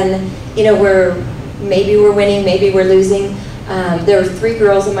 and you know, maybe we're winning, maybe we're losing. There were 3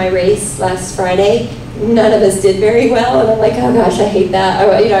 girls in my race last Friday. None of us did very well, and I'm like, oh gosh, I hate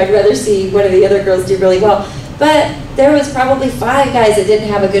that. You know, I'd rather see one of the other girls do really well. But there was probably 5 guys that didn't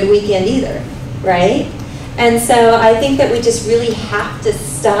have a good weekend either, right? And so I think that we just really have to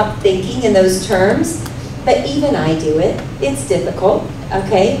stop thinking in those terms. But even I do it. It's difficult,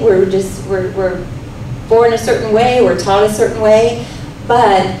 okay? We're born a certain way, we're taught a certain way.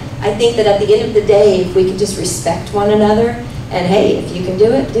 But I think that at the end of the day, if we could just respect one another, and hey, if you can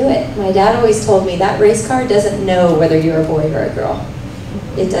do it, do it. My dad always told me that race car doesn't know whether you're a boy or a girl.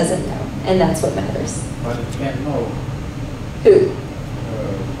 It doesn't know, and that's what matters. But it can't know. Who?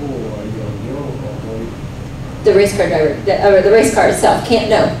 The race car driver, or the race car itself can't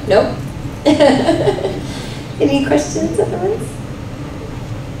know. Nope. Any questions, otherwise?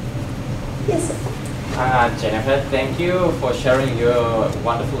 Yes, sir. Jennifer, thank you for sharing your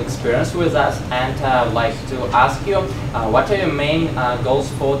wonderful experience with us, and I'd like to ask you, what are your main goals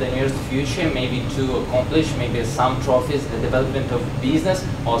for the near future, maybe to accomplish maybe some trophies, the development of business,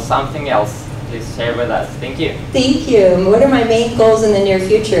 or something else? Please share with us. Thank you. Thank you. What are my main goals in the near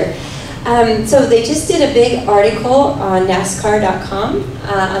future? So they just did a big article on NASCAR.com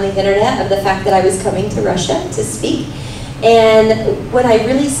on the internet of the fact that I was coming to Russia to speak. And what I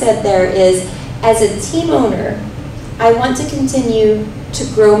really said there is, as a team owner, I want to continue to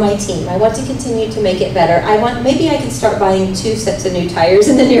grow my team. I want to continue to make it better. Maybe I can start buying 2 sets of new tires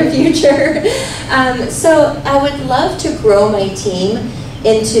in the near future. So I would love to grow my team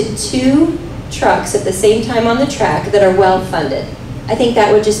into 2 trucks at the same time on the track that are well funded. I think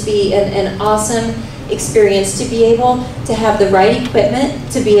that would just be an awesome experience to be able to have the right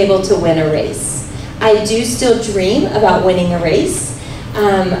equipment to be able to win a race. I do still dream about winning a race.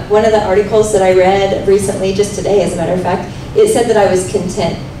 One of the articles that I read recently, just today as a matter of fact, it said that I was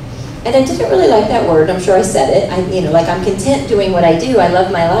content. And I didn't really like that word. I'm sure I said it. Like I'm content doing what I do. I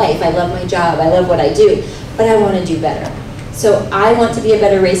love my life. I love my job. I love what I do. But I want to do better. So I want to be a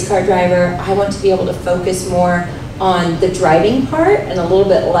better race car driver. I want to be able to focus more on the driving part and a little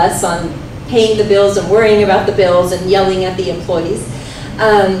bit less on paying the bills and worrying about the bills and yelling at the employees.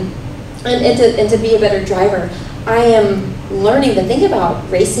 And to be a better driver. I am learning. The thing about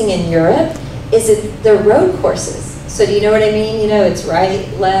racing in Europe is that they're road courses. So do you know what I mean? It's right,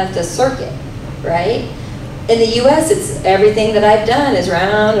 left, a circuit, right? In the US, it's everything that I've done is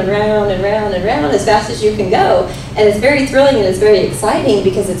round and round and round and round as fast as you can go. And it's very thrilling and it's very exciting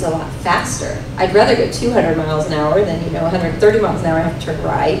because it's a lot faster. I'd rather go 200 miles an hour than 130 miles an hour. I have to turn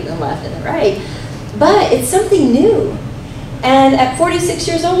right and left and then right. But it's something new. And at 46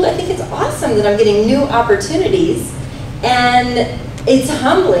 years old, I think it's awesome that I'm getting new opportunities. And it's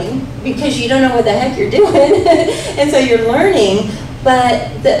humbling because you don't know what the heck you're doing. And so you're learning. But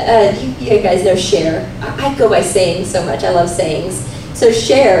you guys know Cher. I go by sayings so much. I love sayings. So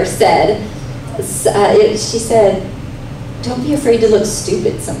Cher said, she said, don't be afraid to look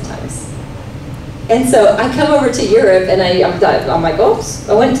stupid sometimes. And so I come over to Europe and I'm like, oops,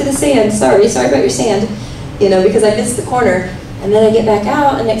 I went to the sand. Sorry about your sand. Because I missed the corner. And then I get back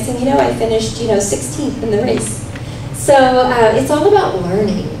out and next thing you know, I finished, 16th in the race. So it's all about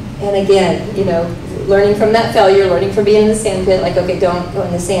learning. And again, learning from that failure, learning from being in the sand pit, like, okay, don't go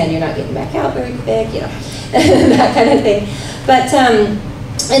in the sand, you're not getting back out very quick, that kind of thing. But,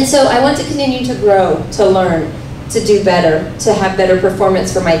 and so I want to continue to grow, to learn, to do better, to have better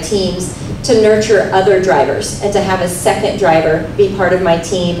performance for my teams, to nurture other drivers, and to have a second driver be part of my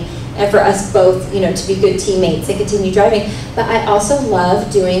team, and for us both, to be good teammates and continue driving. But I also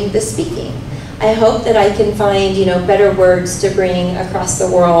love doing the speaking. I hope that I can find, better words to bring across the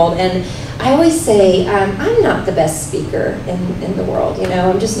world. And I always say, I'm not the best speaker in the world,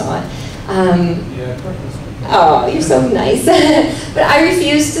 I'm just not. Oh, you're so nice. But I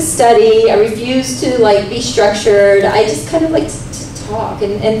refuse to study. I refuse to be structured. I just kind of like to talk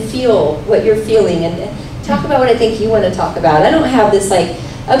and feel what you're feeling and talk about what I think you want to talk about. I don't have this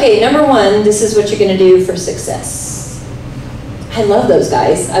okay, number 1, this is what you're going to do for success. I love those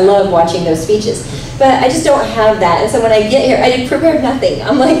guys. I love watching those speeches. But I just don't have that. And so when I get here, I prepared nothing.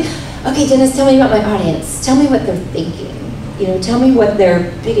 I'm like, okay, Dennis, tell me about my audience. Tell me what they're thinking. Tell me what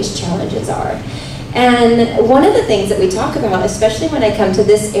their biggest challenges are. And one of the things that we talk about, especially when I come to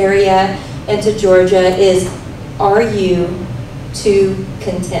this area and to Georgia, is, are you too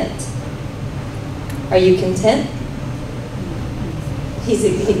content? Are you content?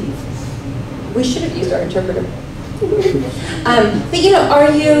 We should have used our interpreter. But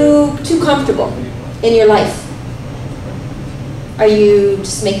are you too comfortable in your life? Are you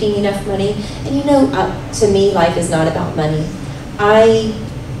just making enough money? And to me, life is not about money. I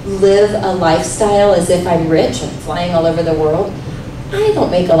live a lifestyle as if I'm rich. I'm flying all over the world. I don't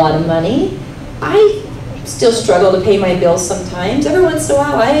make a lot of money. I still struggle to pay my bills sometimes. Every once in a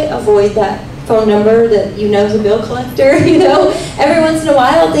while, I avoid that phone number that is a bill collector. Every once in a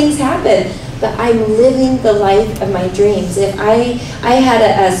while, things happen. But I'm living the life of my dreams. If I had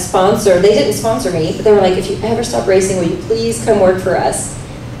a sponsor, they didn't sponsor me, but they were like, if you ever stop racing, will you please come work for us?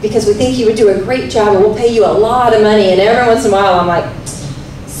 Because we think you would do a great job and we'll pay you a lot of money. And every once in a while, I'm like,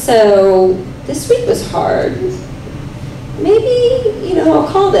 so this week was hard. Maybe, I'll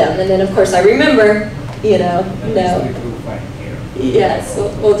call them. And then, of course, I remember, no. Yes,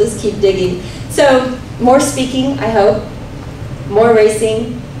 we'll just keep digging. So more speaking, I hope. More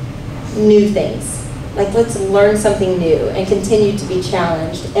racing. New things. Let's learn something new and continue to be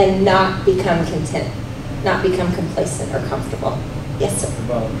challenged and not become content, not become complacent or comfortable. Yes, sir.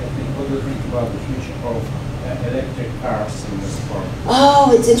 What do you think about the future of electric cars in the sport?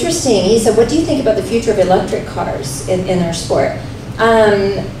 Oh, it's interesting. He said, what do you think about the future of electric cars in our sport?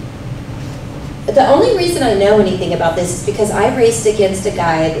 The only reason I know anything about this is because I raced against a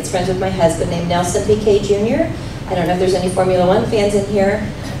guy that's friends with my husband named Nelson Piquet Jr. I don't know if there's any Formula One fans in here.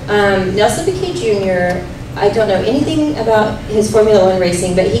 Nelson Piquet Jr., I don't know anything about his Formula One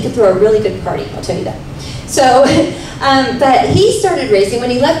racing, but he could throw a really good party, I'll tell you that. So, but he started racing, when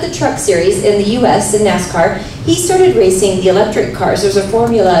he left the truck series in the US in NASCAR, he started racing the electric cars. There's a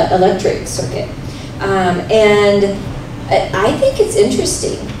Formula Electric circuit. And I think it's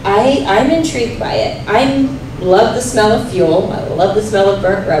interesting. I'm intrigued by it. I'm love the smell of fuel. I love the smell of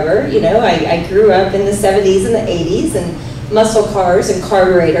burnt rubber. You know, I grew up in the 70s and the 80s and muscle cars and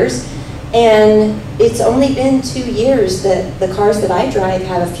carburetors. And it's only been 2 years that the cars that I drive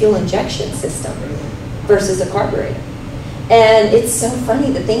have a fuel injection system versus a carburetor. And it's so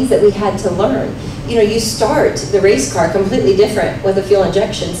funny, the things that we had to learn. You know, you start the race car completely different with a fuel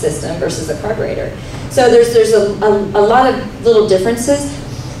injection system versus a carburetor. So there's a lot of little differences.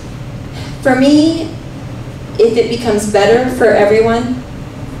 For me, if it becomes better for everyone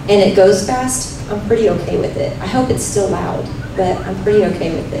and it goes fast, I'm pretty okay with it. I hope it's still loud, but I'm pretty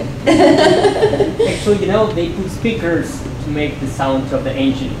okay with it. Actually, you know, they put speakers to make the sound of the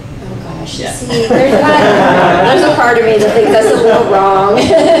engine. Oh gosh, yeah. See, there's a part of me that thinks that's a little wrong.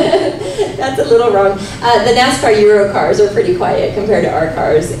 That's a little wrong. The NASCAR Euro cars are pretty quiet compared to our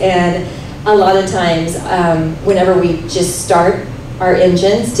cars, and a lot of times whenever we just start our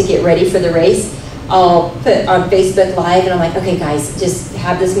engines to get ready for the race, I'll put on Facebook Live and I'm like, okay guys, just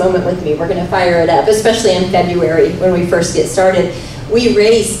have this moment with me. We're gonna fire it up, especially in February when we first get started. We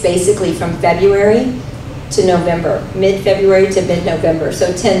race basically from February to November, mid-February to mid-November,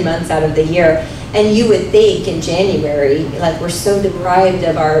 so 10 months out of the year. And you would think in January, like we're so deprived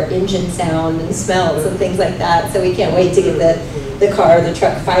of our engine sound and smells and things like that, so we can't wait to get the car, the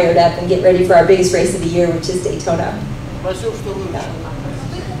truck fired up and get ready for our biggest race of the year, which is Daytona.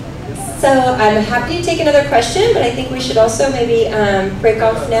 So I'm happy to take another question, but I think we should also maybe break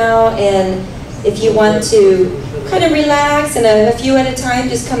off now, and if you want to kind of relax and a few at a time,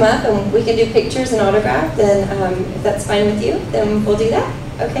 just come up and we can do pictures and autograph, then if that's fine with you, then we'll do that,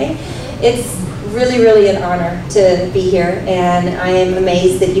 okay? It's really, really an honor to be here, and I am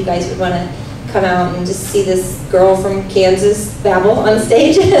amazed that you guys would want to come out and just see this girl from Kansas babble on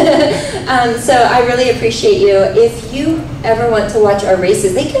stage. So I really appreciate you. If you ever want to watch our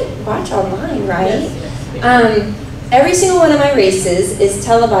races, they can watch online, right? Every single one of my races is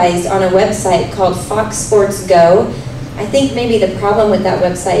televised on a website called Fox Sports Go. I think maybe the problem with that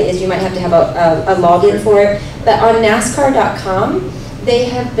website is you might have to have a login for it, but on NASCAR.com, they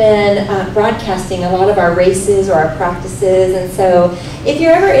have been broadcasting a lot of our races or our practices, and so if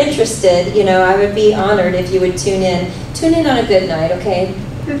you're ever interested, you know, I would be honored if you would tune in. Tune in on a good night, okay?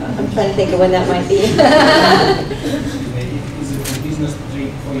 I'm trying to think of when that might be. Is it a business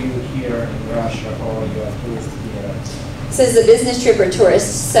trip for you here in Russia, or you are tourist here? So it's a business trip or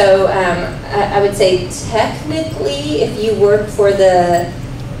tourist. So I would say technically, if you work for the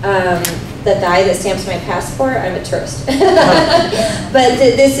guy that stamps my passport, I'm a tourist. But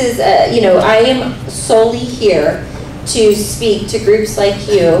this is, you know, I am solely here to speak to groups like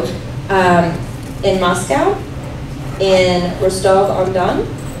you in Moscow, in Rostov-on-Don,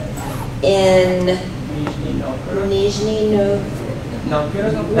 in Nizhny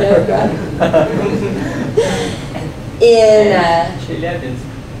Novgorod, in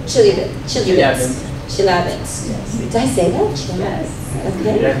Chelyabinsk. Did I say that? Yes.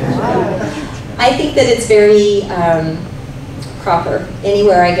 Okay. I think that it's very proper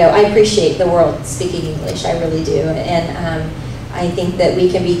anywhere I go. I appreciate the world speaking English. I really do. And I think that we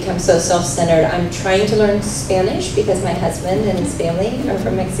can become so self-centered. I'm trying to learn Spanish because my husband and his family are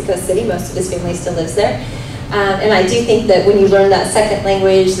from Mexico City. Most of his family still lives there. And I do think that when you learn that second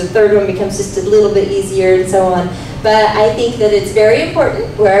language, the third one becomes just a little bit easier and so on. But I think that it's very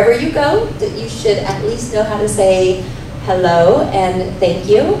important, wherever you go, that you should at least know how to say hello and thank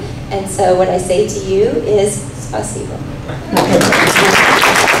you. And so what I say to you is spasibo.